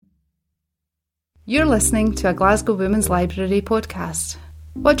You're listening to a Glasgow Women's Library podcast.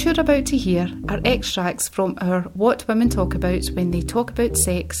 What you're about to hear are extracts from our What Women Talk About When They Talk About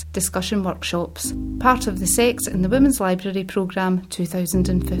Sex discussion workshops, part of the Sex in the Women's Library programme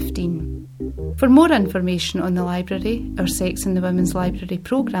 2015. For more information on the library, our Sex in the Women's Library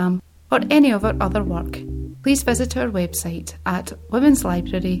programme, or any of our other work, please visit our website at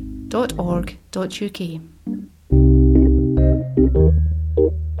womenslibrary.org.uk.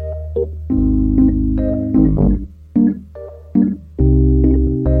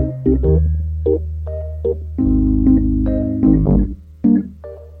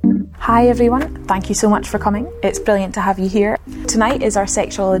 Hi everyone, thank you so much for coming. It's brilliant to have you here. Tonight is our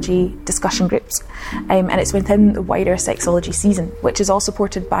sexology discussion groups, and it's within the wider sexology season, which is all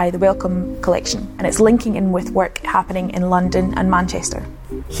supported by the Wellcome Collection, and it's linking in with work happening in London and Manchester.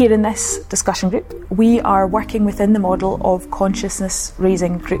 Here in this discussion group, we are working within the model of consciousness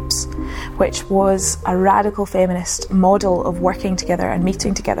raising groups, which was a radical feminist model of working together and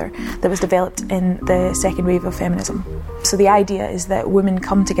meeting together that was developed in the second wave of feminism. So the idea is that women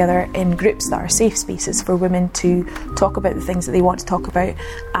come together in groups that are safe spaces for women to talk about the things that they want to talk about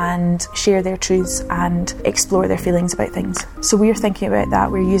and share their truths and explore their feelings about things. So we're thinking about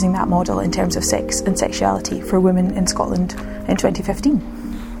that, we're using that model in terms of sex and sexuality for women in Scotland in 2015.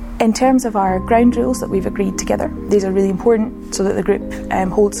 In terms of our ground rules that we've agreed together, these are really important so that the group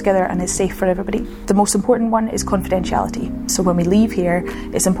holds together and is safe for everybody. The most important one is confidentiality. So when we leave here,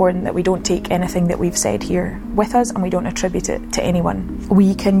 it's important that we don't take anything that we've said here with us and we don't attribute it to anyone.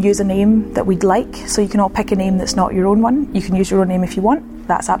 We can use a name that we'd like, so you can all pick a name that's not your own one. You can use your own name if you want,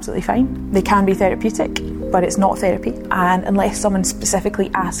 that's absolutely fine. They can be therapeutic, but it's not therapy. And unless someone specifically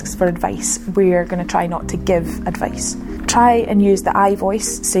asks for advice, we're going to try not to give advice. Try and use the I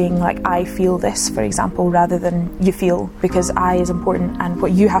voice, saying like, I feel this, for example, rather than you feel, because I is important and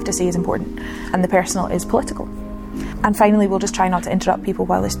what you have to say is important, and the personal is political. And finally, we'll just try not to interrupt people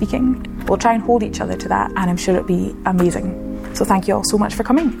while they're speaking. We'll try and hold each other to that, and I'm sure it'll be amazing. So thank you all so much for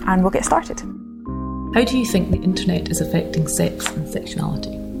coming, and we'll get started. How do you think the internet is affecting sex and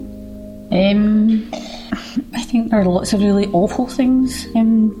sexuality? I think there are lots of really awful things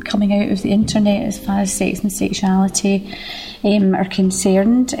coming out of the internet as far as sex and sexuality are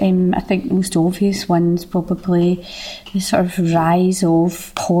concerned. I think the most obvious one's probably the sort of rise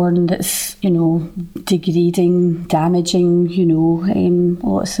of porn that's, degrading, damaging,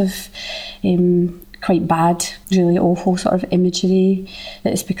 lots of quite bad, really awful sort of imagery that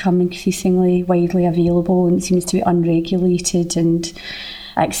has become increasingly widely available and seems to be unregulated and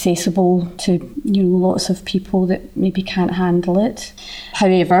accessible to lots of people that maybe can't handle it.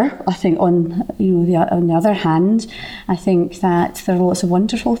 However, I think on the other hand, I think that there are lots of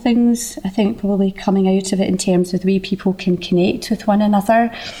wonderful things I think probably coming out of it in terms of the way people can connect with one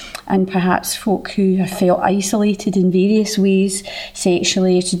another, and perhaps folk who have felt isolated in various ways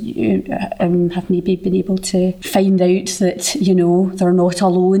sexually have maybe been able to find out that they're not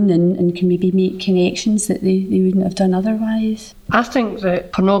alone and can maybe make connections that they wouldn't have done otherwise. I think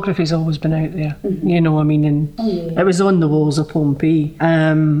that pornography's always been out there, it was on the walls of Pompeii.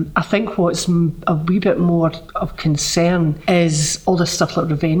 I think what's a wee bit more of concern is all this stuff like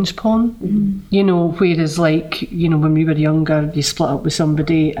revenge porn, whereas when we were younger, you split up with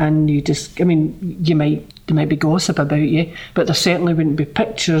somebody and you just, there might be gossip about you, but there certainly wouldn't be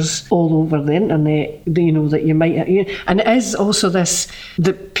pictures all over the internet, that you might, and it is also this,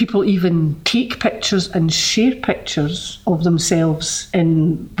 that people even take pictures and share pictures of themselves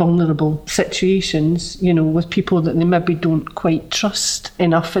in vulnerable situations, with people that they maybe don't quite trust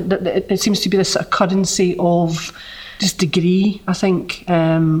enough. It seems to be this sort of currency of just degree, I think,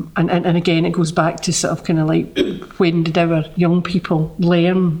 and again it goes back to sort of kind of like, when did our young people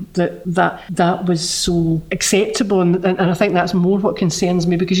learn that was so acceptable, and I think that's more what concerns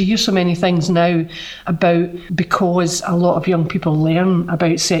me, because you hear so many things now about, because a lot of young people learn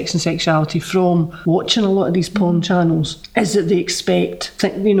about sex and sexuality from watching a lot of these porn channels, is that they expect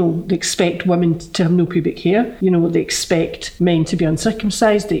women to have no pubic hair, they expect men to be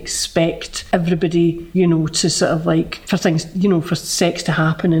uncircumcised, they expect everybody to sort of like, for things, for sex to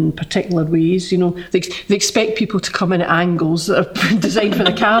happen in particular ways, they expect people to come in at angles that are designed for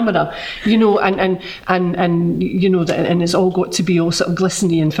the camera, and it's all got to be all sort of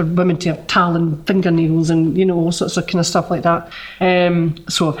glistening, and for women to have talon fingernails and all sorts of kind of stuff like that.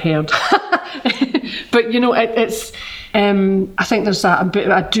 So I've heard, but it's. I think there's that,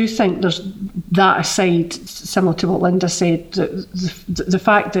 but I do think there's that aside, similar to what Linda said, the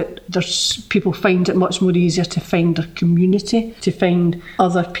fact that there's people find it much more easier to find their community, to find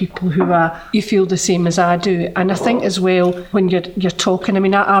other people who you feel the same as I do. And I think as well, when you're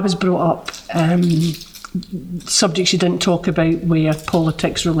talking, I was brought up subjects you didn't talk about were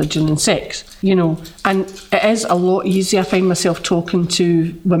politics, religion and sex, you know. And it is a lot easier. I find myself talking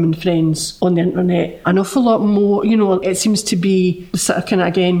to women friends on the internet an awful lot more, you know. It seems to be sort of kind of,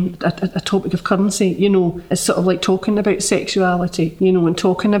 again, a topic of currency, you know. It's sort of like talking about sexuality, you know, and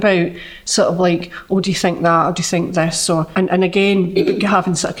talking about sort of like, oh, do you think that, or do you think this, or and again,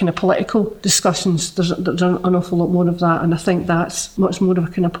 having sort of kind of political discussions. There's an awful lot more of that, and I think that's much more of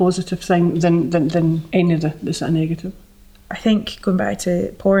a kind of positive thing than any of the sort of negative. I think, going back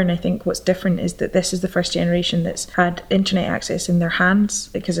to porn, I think what's different is that this is the first generation that's had internet access in their hands,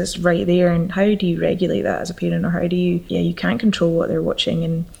 because it's right there. And how do you regulate that as a parent, or how do you can't control what they're watching,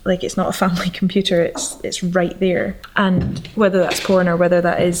 and like, it's not a family computer, it's right there. And whether that's porn or whether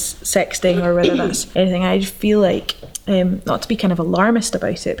that is sexting or whether that's anything, I just feel like, not to be kind of alarmist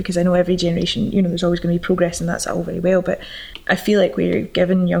about it, because I know every generation, you know, there's always going to be progress, and that's all very well, but I feel like we're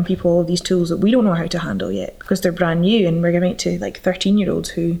giving young people all these tools that we don't know how to handle yet, because they're brand new, and we're giving it to like 13-year-olds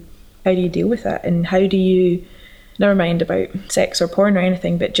who, how do you deal with that? And how do you, never mind about sex or porn or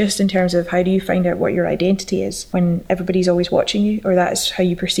anything, but just in terms of how do you find out what your identity is when everybody's always watching you, or that is how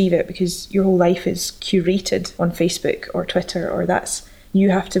you perceive it, because your whole life is curated on Facebook or Twitter, or that's, you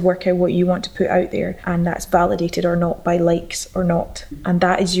have to work out what you want to put out there, and that's validated or not by likes or not, and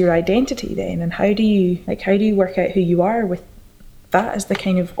that is your identity then. And how do you work out who you are with that as the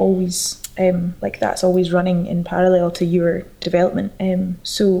kind of always that's always running in parallel to your development.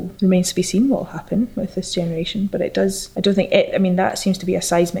 So remains to be seen what will happen with this generation, but it does, I don't think it, I mean, that seems to be a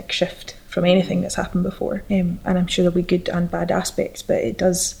seismic shift from anything that's happened before, and I'm sure there'll be good and bad aspects, but it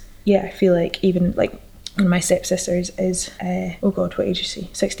does, I feel like even like one of my stepsisters is, what age is she?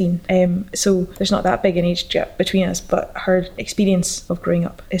 16. So there's not that big an age gap between us, but her experience of growing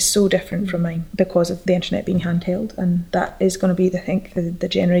up is so different from mine because of the internet being handheld, and that is going to be, I think, the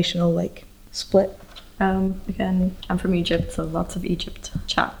generational like split. Again, I'm from Egypt, so lots of Egypt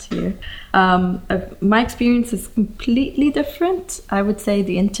chat here. My experience is completely different. I would say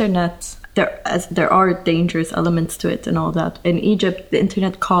the internet, there are dangerous elements to it and all that. In Egypt, the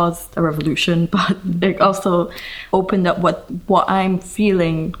internet caused a revolution, but it also opened up what I'm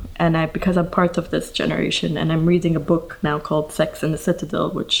feeling, and because I'm part of this generation, and I'm reading a book now called Sex in the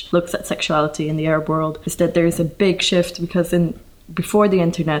Citadel, which looks at sexuality in the Arab world, is that there's a big shift, because before the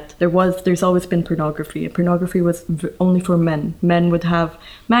internet, there's always been pornography. And pornography was only for men. Men would have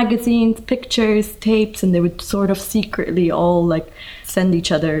magazines, pictures, tapes, and they would sort of secretly all like send each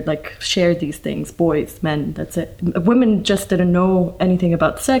other, like share these things. Boys, men, that's it. Women just didn't know anything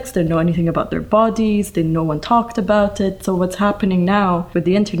about sex, didn't know anything about their bodies, no one talked about it. So what's happening now with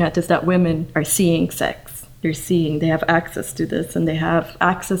the internet is that women are seeing sex. They have access to this, and they have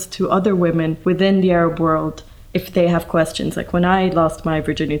access to other women within the Arab world if they have questions. Like when I lost my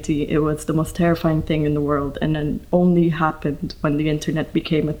virginity, it was the most terrifying thing in the world, and then only happened when the internet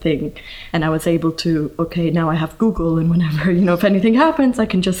became a thing, and I was able to, now I have Google, and whenever, if anything happens, I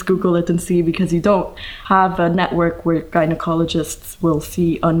can just Google it and see, because you don't have a network where gynecologists will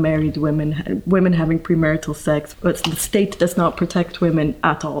see unmarried women having premarital sex. But the state does not protect women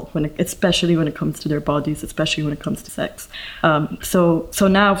at all, especially when it comes to their bodies, especially when it comes to sex. So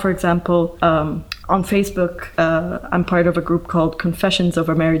now, for example, on Facebook, I'm part of a group called Confessions of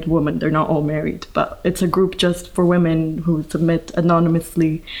a Married Woman. They're not all married, but it's a group just for women who submit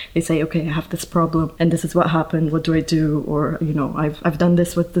anonymously. They say, I have this problem, and this is what happened. What do I do? Or, I've done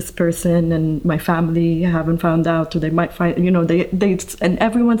this with this person, and my family haven't found out, or they might find, and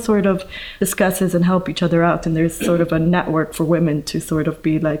everyone sort of discusses and help each other out. And there's sort of a network for women to sort of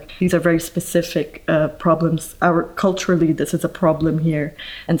be like, these are very specific problems. Culturally, this is a problem here.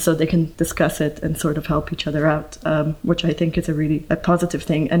 And so they can discuss it and sort of help each other out, which I think is a positive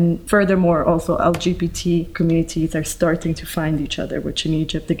thing. And furthermore, also LGBT communities are starting to find each other, which in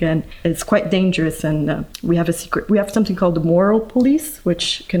Egypt, again, is quite dangerous. And we have something called the moral police,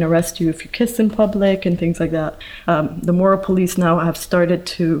 which can arrest you if you kiss in public and things like that. The moral police now have started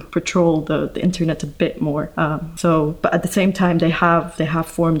to patrol the internet a bit more. But at the same time, they have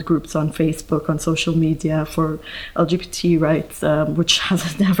formed groups on Facebook, on social media for LGBT rights, which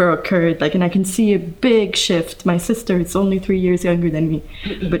has never occurred. And I can see a big shift. My sister is only 3 years younger than me,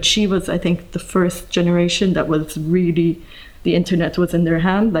 but she was, I think, the first generation that was really, the internet was in their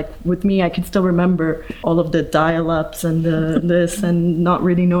hand. Like with me, I can still remember all of the dial-ups and this, and not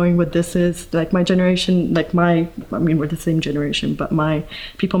really knowing what this is. Like my generation, we're the same generation, but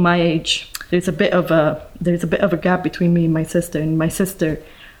people my age, there's a bit of a gap between me and my sister. And my sister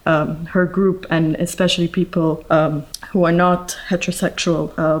her group, and especially people who are not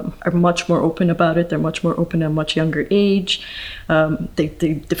heterosexual, are much more open about it. They're much more open at a much younger age.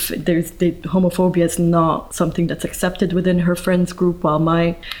 Homophobia is not something that's accepted within her friends group, while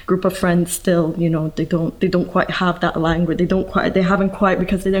my group of friends still, they don't quite have that language. They haven't quite,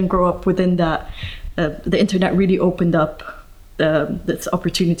 because they didn't grow up within that. The internet really opened up this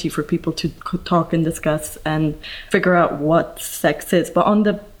opportunity for people to talk and discuss and figure out what sex is. But on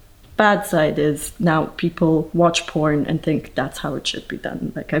the bad side is now people watch porn and think that's how it should be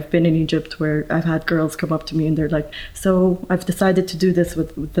done. Like, I've been in Egypt where I've had girls come up to me and they're like, so I've decided to do this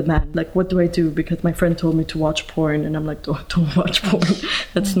with the man. Like, what do I do? Because my friend told me to watch porn. And I'm like, don't watch porn.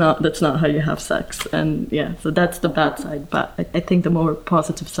 That's not how you have sex. And yeah, so that's the bad side. But I think the more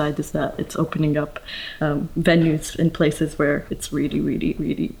positive side is that it's opening up venues in places where it's really, really,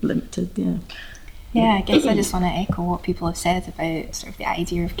 really limited. Yeah. Yeah, I guess I just want to echo what people have said about sort of the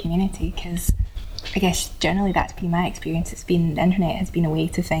idea of community, because I guess generally that's been my experience. The internet has been a way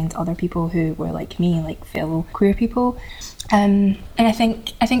to find other people who were like me, like fellow queer people. And I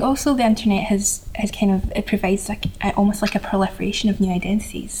think also the internet has kind of, it provides almost like a proliferation of new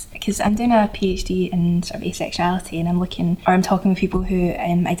identities. Because I'm doing a PhD in sort of asexuality, and I'm talking with people who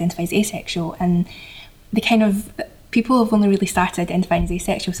identify as asexual, and people have only really started identifying as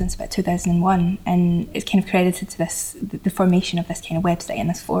asexual since about 2001, and it's kind of credited to the formation of this kind of website and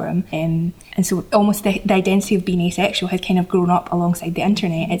this forum. And so almost the identity of being asexual has kind of grown up alongside the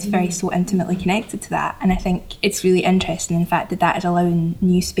internet. It's very so intimately connected to that. And I think it's really interesting, in fact, that is allowing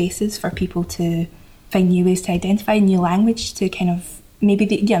new spaces for people to find new ways to identify, new language to kind of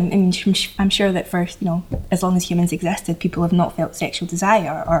I'm sure that for, as long as humans existed, people have not felt sexual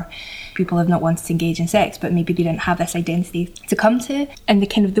desire, or people have not wanted to engage in sex, but maybe they didn't have this identity to come to. And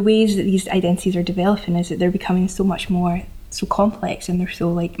the ways that these identities are developing is that they're becoming so complex, and they're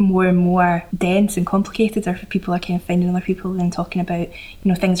so like more and more dense and complicated, or people are kind of finding other people and talking about,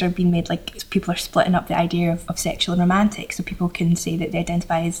 things are being made, like people are splitting up the idea of sexual and romantic, so people can say that they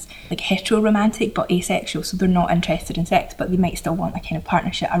identify as like hetero-romantic but asexual, so they're not interested in sex, but they might still want a kind of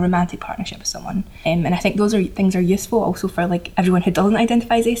partnership, a romantic partnership with someone. And I think those things are useful also for like everyone who doesn't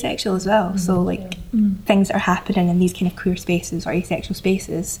identify as asexual as well. So like things that are happening in these kind of queer spaces or asexual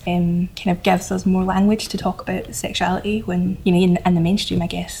spaces kind of gives us more language to talk about sexuality when in the mainstream, I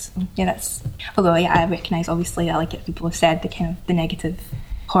guess. Although I recognise, obviously, like people have said, the kind of the negative,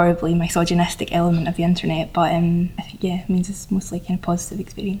 horribly misogynistic element of the internet, but I think it means it's mostly kind of positive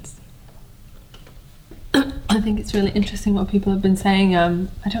experience. I think it's really interesting what people have been saying. I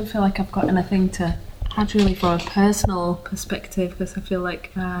don't feel like I've got anything to add really from a personal perspective, because I feel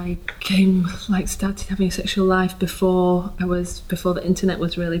like I started having a sexual life before the internet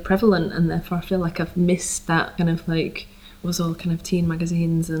was really prevalent, and therefore I feel like I've missed that kind of like, was all kind of teen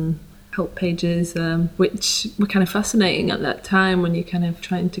magazines and help pages, which were kind of fascinating at that time when you're kind of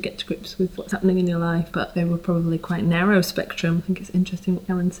trying to get to grips with what's happening in your life, but they were probably quite narrow spectrum. I think it's interesting what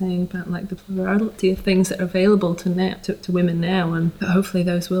Ellen's saying about like the plurality of things that are available to women now, and hopefully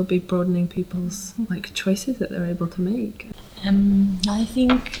those will be broadening people's like choices that they're able to make. I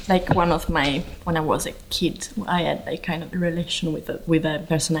think like when I was a kid, I had a kind of relation with a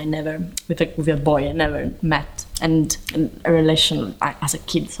person with a boy I never met, and a relation as a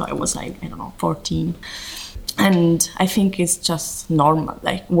kid. So I was like, I don't know, 14, and I think it's just normal,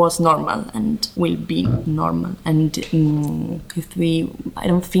 like was normal and will be normal. And I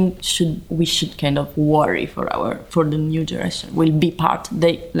don't think we should kind of worry for the new generation. Will be part.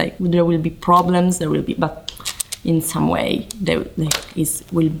 There will be problems. There will be, but in some way,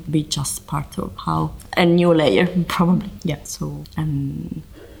 will be just part of how a new layer, probably. Yeah. So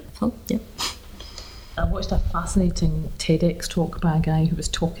yeah. I watched a fascinating TEDx talk by a guy who was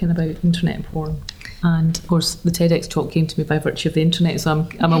talking about internet porn, and of course the TEDx talk came to me by virtue of the internet, so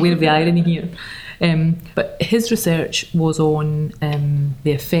I'm aware of the irony here. But his research was on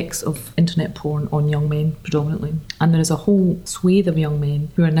the effects of internet porn on young men predominantly. And there is a whole swathe of young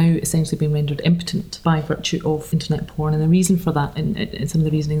men who are now essentially being rendered impotent by virtue of internet porn. And the reason for that, and some of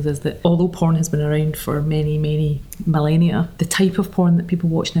the reasonings, is that although porn has been around for many, many millennia, the type of porn that people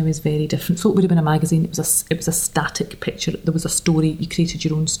watch now is very different. So it would have been a magazine, it was a static picture, there was a story, you created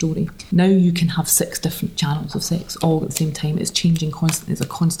your own story. Now you can have 6 different channels of sex all at the same time. It's changing constantly, there's a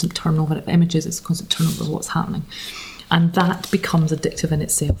constant turnover of images, it's a constant turnover of what's happening. And that becomes addictive in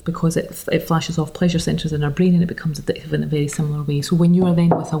itself because it flashes off pleasure centres in our brain, and it becomes addictive in a very similar way. So when you are then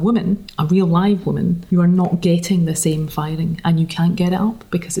with a woman, a real live woman, you are not getting the same firing, and you can't get it up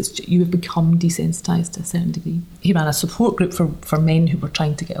because you have become desensitised to a certain degree. He ran a support group for men who were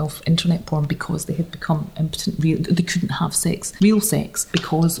trying to get off internet porn because they had become impotent. They couldn't have real sex,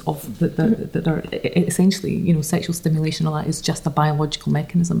 because of their essentially, you know, sexual stimulation. All that is just a biological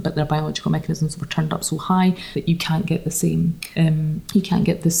mechanism, but their biological mechanisms were turned up so high that you can't get the same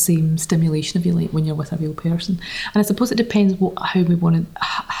stimulation, if you like, when you're with a real person. And I suppose it depends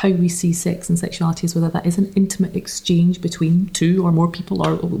how we see sex and sexuality, as whether that is an intimate exchange between two or more people,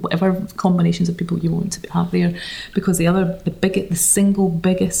 or whatever combinations of people you want to have there. Because the single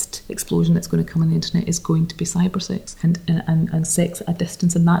biggest explosion that's going to come on the internet is going to be cybersex and sex at a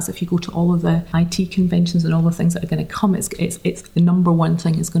distance. And that's, if you go to all of the IT conventions and all the things that are going to come, it's the number one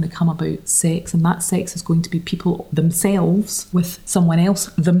thing is going to come about sex, and that sex is going to be people themselves with someone else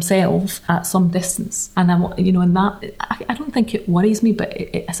themselves at some distance. And I don't think it worries me, but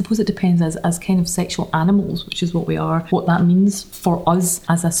I suppose it depends as kind of sexual animals, which is what we are, what that means for us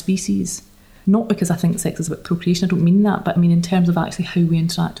as a species. Not because I think sex is about procreation, I don't mean that, but I mean in terms of actually how we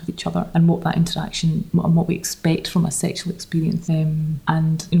interact with each other and what that interaction and what we expect from a sexual experience.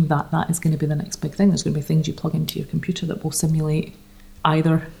 And you know, that is going to be the next big thing. There's going to be things you plug into your computer that will simulate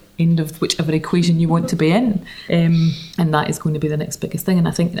either end of whichever equation you want to be in, and that is going to be the next biggest thing. And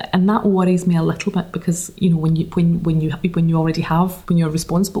I think, and that worries me a little bit, because you know, when you're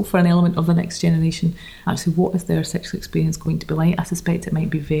responsible for an element of the next generation, actually what is their sexual experience going to be like? I suspect it might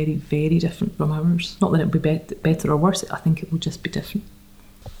be very, very different from ours. Not that it would be better or worse, I think it will just be different.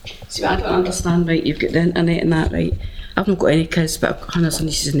 See, I don't understand, right? You've got the internet and that, right? I've not got any kids, but I've got hundreds of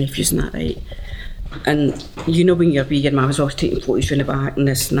nieces and nephews and that, right? And you know, when you're wee, your mum was always taking photos from the back and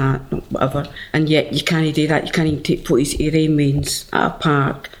this and that, whatever, and yet you can't do that. You can't even take photos of your rain mains at a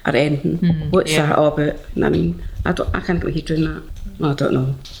park or anything. What's that all about? I mean, I can't get my head around that. I don't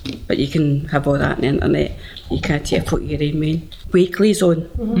know, but you can have all that on the internet. You can't take a photo of your rain main. Wakeley's on.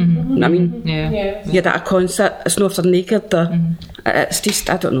 I mean, you're at a concert, it's not if they're naked. It's just,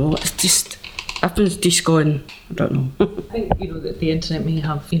 I don't know. It's just, everyone's just gone, I don't know. I think, you know, that the internet may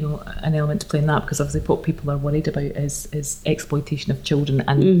have, you know, an element to play in that, because obviously what people are worried about is exploitation of children,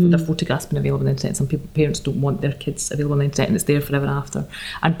 and their photographs being available on the internet. Some parents don't want their kids available on the internet, and it's there forever after.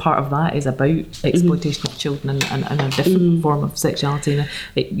 And part of that is about exploitation of children and a different form of sexuality. And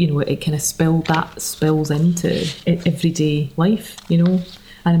it kind of spills into everyday life, you know.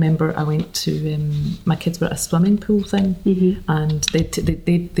 I remember I went to, my kids were at a swimming pool thing, and they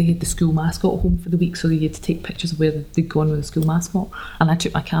had the school mascot home for the week, so they had to take pictures of where they'd gone with the school mascot. And I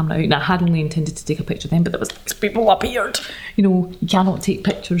took my camera out, and I had only intended to take a picture then, but there was people appeared. You know, you cannot take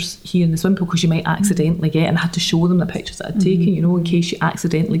pictures here in the swimming pool because you might accidentally get, and I had to show them the pictures that I'd taken, you know, in case you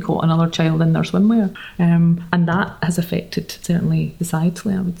accidentally caught another child in their swimwear. And that has affected, certainly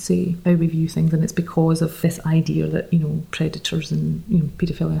societally, I would say, how we view things, and it's because of this idea that, you know, predators and, you know,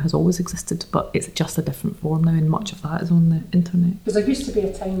 paedophilia has always existed, but it's just a different form now, and much of that is on the internet. Because there used to be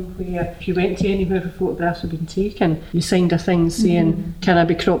a time where if you went to anywhere where photographs had been taken, you signed a thing saying, can I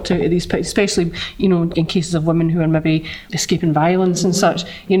be cropped out of these pictures, especially, you know, in cases of women who are maybe escaping violence and such.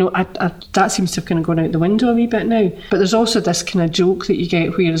 You know, that seems to have kind of gone out the window a wee bit now. But there's also this kind of joke that you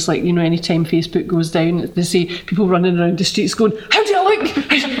get where it's like, you know, anytime Facebook goes down, they see people running around the streets going, how do I look?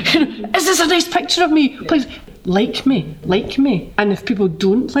 Is this a nice picture of me? Please like me. And if people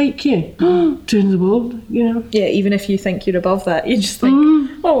don't like you, turn the world, you know. Yeah, even if you think you're above that, you just think,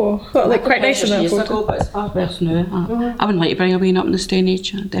 oh, that looked quite nice in that photo. But it's far worse now. I wouldn't like to bring a wean up in this day and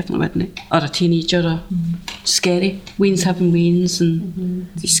age. I definitely wouldn't. Or a teenager, or scary. Weans having weans, and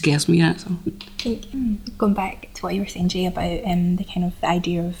it scares me, that's all. I think going back to what you were saying, Jay, about the kind of the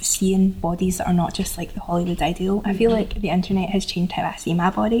idea of seeing bodies that are not just like the Hollywood ideal, I feel like the internet has changed how I see my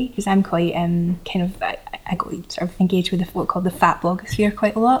body, because I'm quite I got sort of engaged with what called the fat blogosphere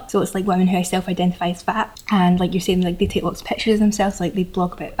quite a lot. So it's like women who I self-identify as fat, and like you're saying, like they take lots of pictures of themselves, like they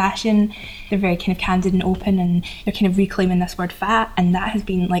blog about fashion, they're very kind of candid and open, and they're kind of reclaiming this word fat, and that has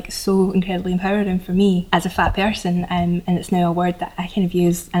been like so incredibly empowering for me as a fat person, and it's now a word that I kind of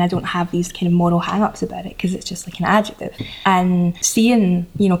use, and I don't have these kind of moral hang-ups about it because it's just like an adjective. And seeing,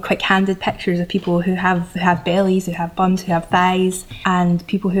 you know, quick handed pictures of people who have bellies, who have bums, who have thighs, and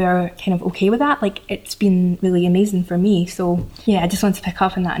people who are kind of okay with that, like it's been been really amazing for me. So yeah, I just want to pick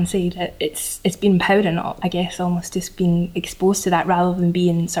up on that and say that it's been empowering, I guess, almost just being exposed to that rather than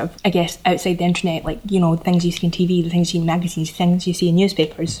being sort of, I guess, outside the internet, like, you know, things you see on TV, the things you see in magazines, things you see in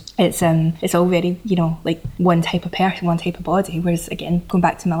newspapers. It's all very, you know, like one type of person, one type of body. Whereas again, going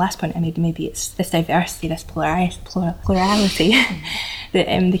back to my last point I made, maybe it's this diversity, this plurality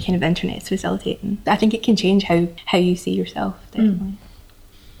that the kind of internet's facilitating. I think it can change how you see yourself, definitely.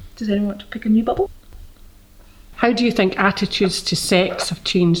 Does anyone want to pick a new bubble? How do you think attitudes to sex have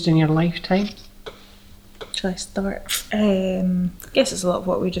changed in your lifetime? Shall I start? I guess it's a lot of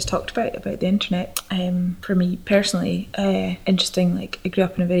what we just talked about the internet. For me personally, interesting, like I grew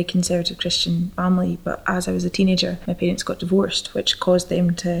up in a very conservative Christian family, but as I was a teenager, my parents got divorced, which caused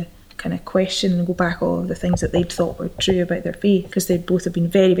them to kind of question and go back all of the things that they'd thought were true about their faith, because they both have been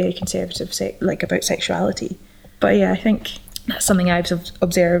very, very conservative, about sexuality. But yeah, I think that's something I've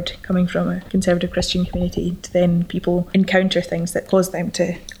observed coming from a conservative Christian community, to then people encounter things that cause them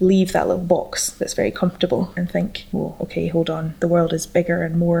to leave that little box that's very comfortable and think, well, okay, hold on, the world is bigger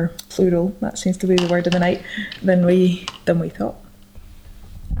and more plural, that seems to be the word of the night, than we thought.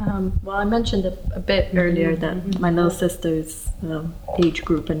 Well, I mentioned a bit earlier that my little sister's age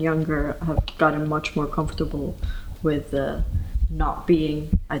group and younger have gotten much more comfortable with not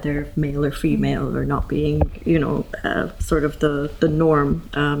being either male or female, or not being, you know, sort of the norm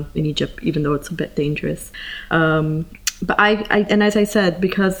in Egypt, even though it's a bit dangerous. But I and as I said,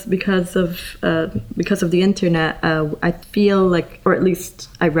 because of the internet, I feel like, or at least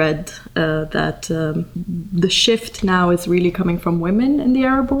I read that the shift now is really coming from women in the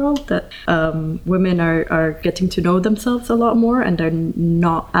Arab world. That women are getting to know themselves a lot more and are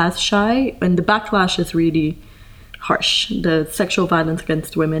not as shy, and the backlash is really harsh. The sexual violence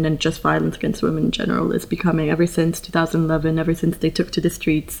against women, and just violence against women in general, is becoming, ever since 2011, ever since they took to the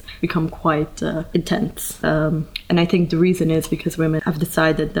streets, become quite intense. And I think the reason is because women have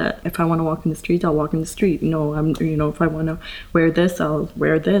decided that if I want to walk in the street, I'll walk in the street. If I want to wear this, I'll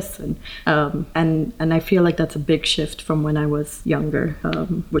wear this. And I feel like that's a big shift from when I was younger,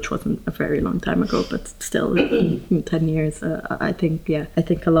 which wasn't a very long time ago, but still, in 10 years, I think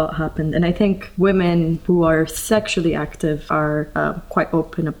a lot happened. And I think women who are sexually active are quite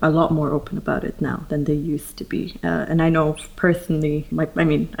open, a lot more open about it now than they used to be. And I know personally,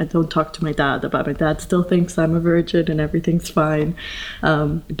 I don't talk to my dad about it. My dad still thinks I'm a virgin and everything's fine,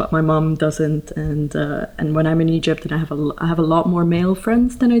 but my mom doesn't. And when I'm in Egypt, and I have a lot more male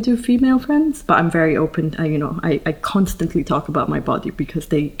friends than I do female friends, but I'm very open. I constantly talk about my body because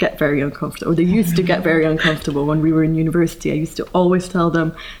they get very uncomfortable, or they used to get very uncomfortable when we were in university. I used to always tell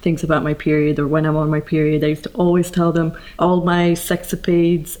them things about my period, or when I'm on my period, I used to always tell them all my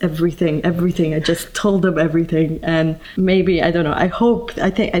sexapades, everything. I just told them everything. And maybe, I don't know, I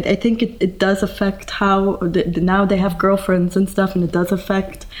think it does affect how now they have girlfriends and stuff, and it does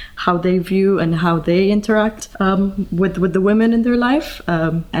affect how they view and how they interact with the women in their life.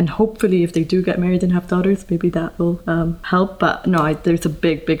 And hopefully, if they do get married and have daughters, maybe that will help. But no, there's a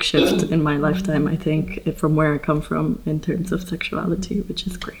big shift in my lifetime, I think, from where I come from in terms of sexuality, which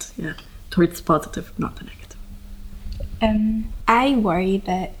is great. Yeah, towards positive, not the negative. I worry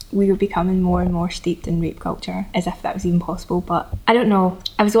that we were becoming more and more steeped in rape culture, as if that was even possible. But I don't know.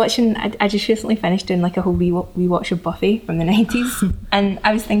 I was watching, I just recently finished doing like a whole rewatch of Buffy from the 90s. And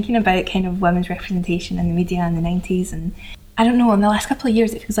I was thinking about kind of women's representation in the media in the 90s. And I don't know, in the last couple of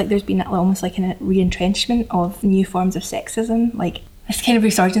years, it feels like there's been almost like a re-entrenchment of new forms of sexism. Like, this kind of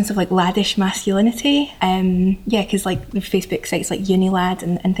resurgence of like laddish masculinity, because like the Facebook sites like Unilad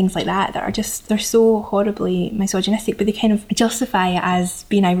and things like that are just, they're so horribly misogynistic, but they kind of justify it as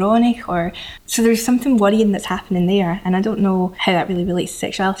being ironic, or so there's something worrying that's happening there. And I don't know how that really relates to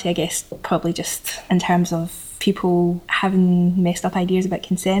sexuality. I guess probably just in terms of people having messed up ideas about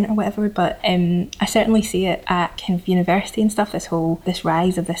consent or whatever, but I certainly see it at kind of university and stuff, this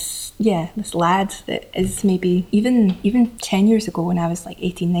rise of this lad that is maybe even 10 years ago, when I was like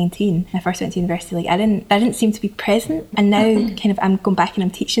 18, 19, when I first went to university, like I didn't seem to be present, and now kind of I'm going back and I'm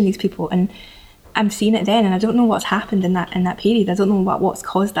teaching these people, and I'm seeing it then, and I don't know what's happened in that period. I don't know what's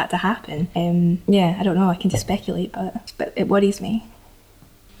caused that to happen. I don't know, I can just speculate, but it worries me.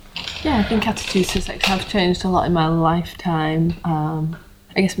 Yeah, I think attitudes to sex have changed a lot in my lifetime.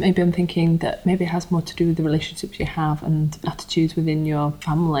 I guess maybe I'm thinking that maybe it has more to do with the relationships you have and attitudes within your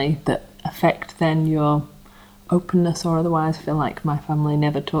family that affect then your openness or otherwise. I feel like my family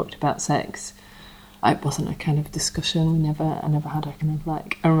never talked about sex it wasn't a kind of discussion. I never had a kind of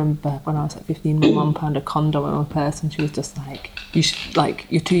like, I remember when I was like 15, my mum found a condom in my purse and she was just like,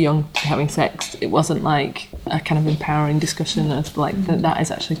 you're too young to be having sex. It wasn't like a kind of empowering discussion of like that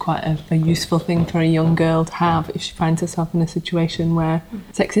is actually quite a useful thing for a young girl to have if she finds herself in a situation where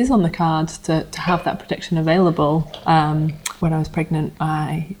sex is on the cards, to have that protection available. When I was pregnant,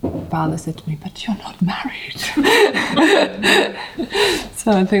 my father said to me, "But you're not married."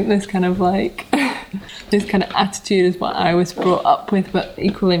 So I think this kind of attitude is what I was brought up with, but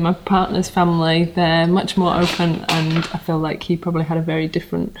equally my partner's family, they're much more open, and I feel like he probably had a very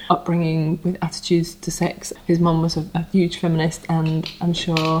different upbringing with attitudes to sex. His mum was a huge feminist, and I'm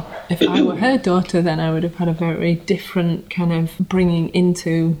sure if I were her daughter, then I would have had a very different kind of bringing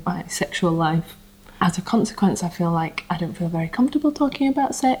into my sexual life. As a consequence, I feel like I don't feel very comfortable talking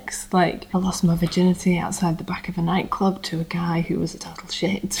about sex. Like, I lost my virginity outside the back of a nightclub to a guy who was a total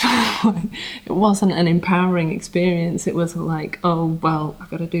shit. It wasn't an empowering experience. It wasn't like, oh, well,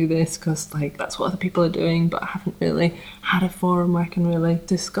 I've got to do this because, like, that's what other people are doing, but I haven't really had a forum where I can really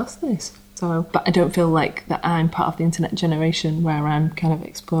discuss this. So, but I don't feel like that I'm part of the internet generation where I'm kind of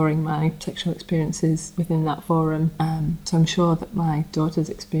exploring my sexual experiences within that forum. So I'm sure that my daughter's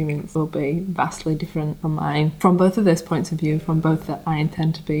experience will be vastly different from mine. From both of those points of view, from both that I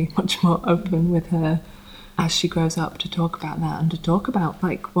intend to be much more open with her as she grows up to talk about that and to talk about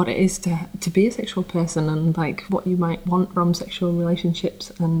like what it is to be a sexual person and like what you might want from sexual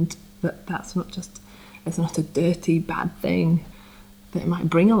relationships, and that's not just, it's not a dirty, bad thing, that it might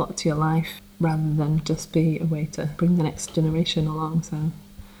bring a lot to your life rather than just be a way to bring the next generation along. So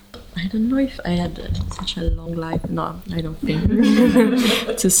I don't know if I had such a long life. No, I don't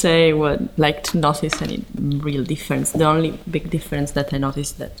think. To say what, like, to notice any real difference. The only big difference that I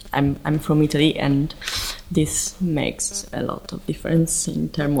noticed that I'm from Italy, and this makes a lot of difference in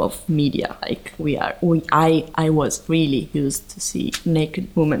terms of media. Like I was really used to see naked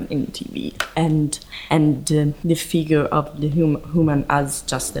women in TV, and the figure of the human as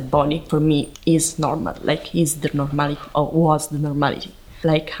just a body for me is normal. Like, is the normality or was the normality.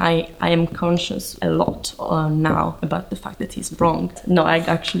 Like, I am conscious a lot now about the fact that it's wrong. No, I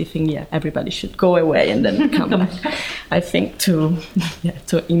actually think, everybody should go away and then come back. I think to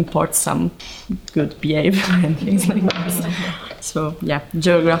import some good behavior and things like that. So,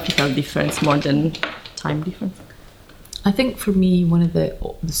 geographical difference more than time difference. I think for me, one of the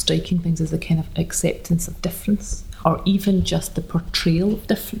striking things is the kind of acceptance of difference, or even just the portrayal of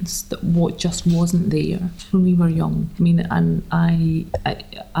difference that what just wasn't there when we were young. I mean, and I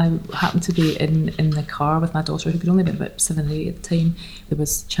happened to be in the car with my daughter, who could only be about 7 or 8 at the time. There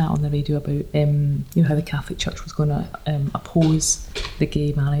was chat on the radio about how the Catholic Church was going to oppose the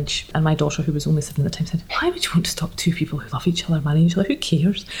gay marriage, and my daughter, who was only 7 at the time, said, "Why would you want to stop two people who love each other marrying each other? Who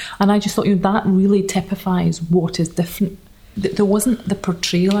cares?" And I just thought, that really typifies what is different. There wasn't the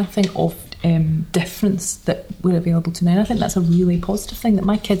portrayal, I think, of difference that we're available to now. And I think that's a really positive thing, that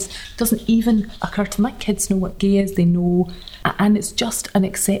my kids, doesn't even occur to my kids know what gay is. They know, and it's just an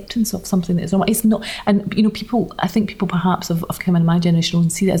acceptance of something that is normal. It's not, and I think people perhaps of kind of my generation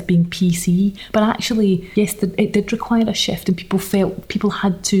will see that as being PC, but actually, yes, it did require a shift, and people felt people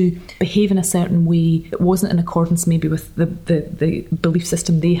had to behave in a certain way that wasn't in accordance maybe with the belief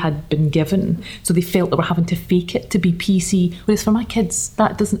system they had been given, so they felt they were having to fake it to be PC, whereas for my kids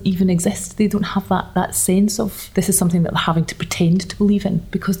that doesn't even exist. They don't have that sense of this is something that they're having to pretend to believe in,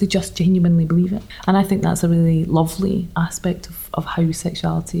 because they just genuinely believe it. And I think that's a really lovely aspect of how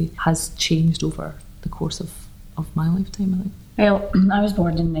sexuality has changed over the course of my lifetime, I think. Well, I was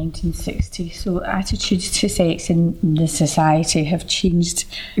born in 1960, so attitudes to sex in the society have changed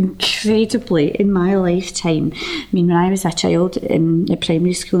incredibly in my lifetime. I mean, when I was a child in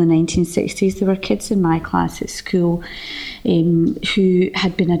primary school in the 1960s, there were kids in my class at school who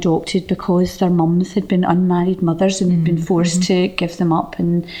had been adopted because their mums had been unmarried mothers and had been forced to give them up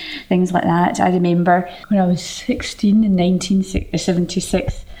and things like that. I remember when I was 16 in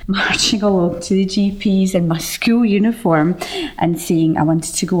 1976, marching along to the GPs in my school uniform and saying I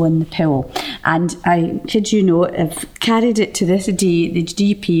wanted to go on the pill. And I kid you not, I've carried it to this day. The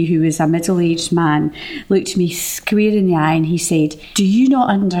GP, who was a middle-aged man, looked me square in the eye and he said, "Do you not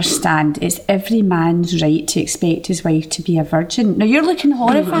understand? It's every man's right to expect his wife to be a virgin." Now you're looking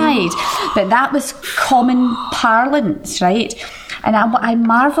horrified, but that was common parlance, right? And I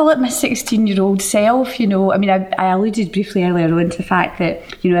marvel at my 16-year-old self, I mean, I alluded briefly earlier on to the fact that,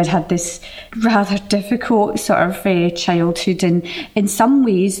 I'd had this rather difficult sort of childhood, and in some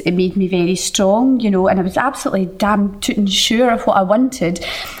ways it made me very strong, and I was absolutely damn tootin' sure of what I wanted.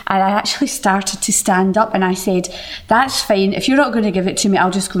 And I actually started to stand up and I said, that's fine, if you're not going to give it to me, I'll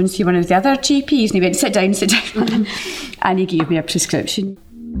just go and see one of the other GPs. And he went, sit down. And he gave me a prescription.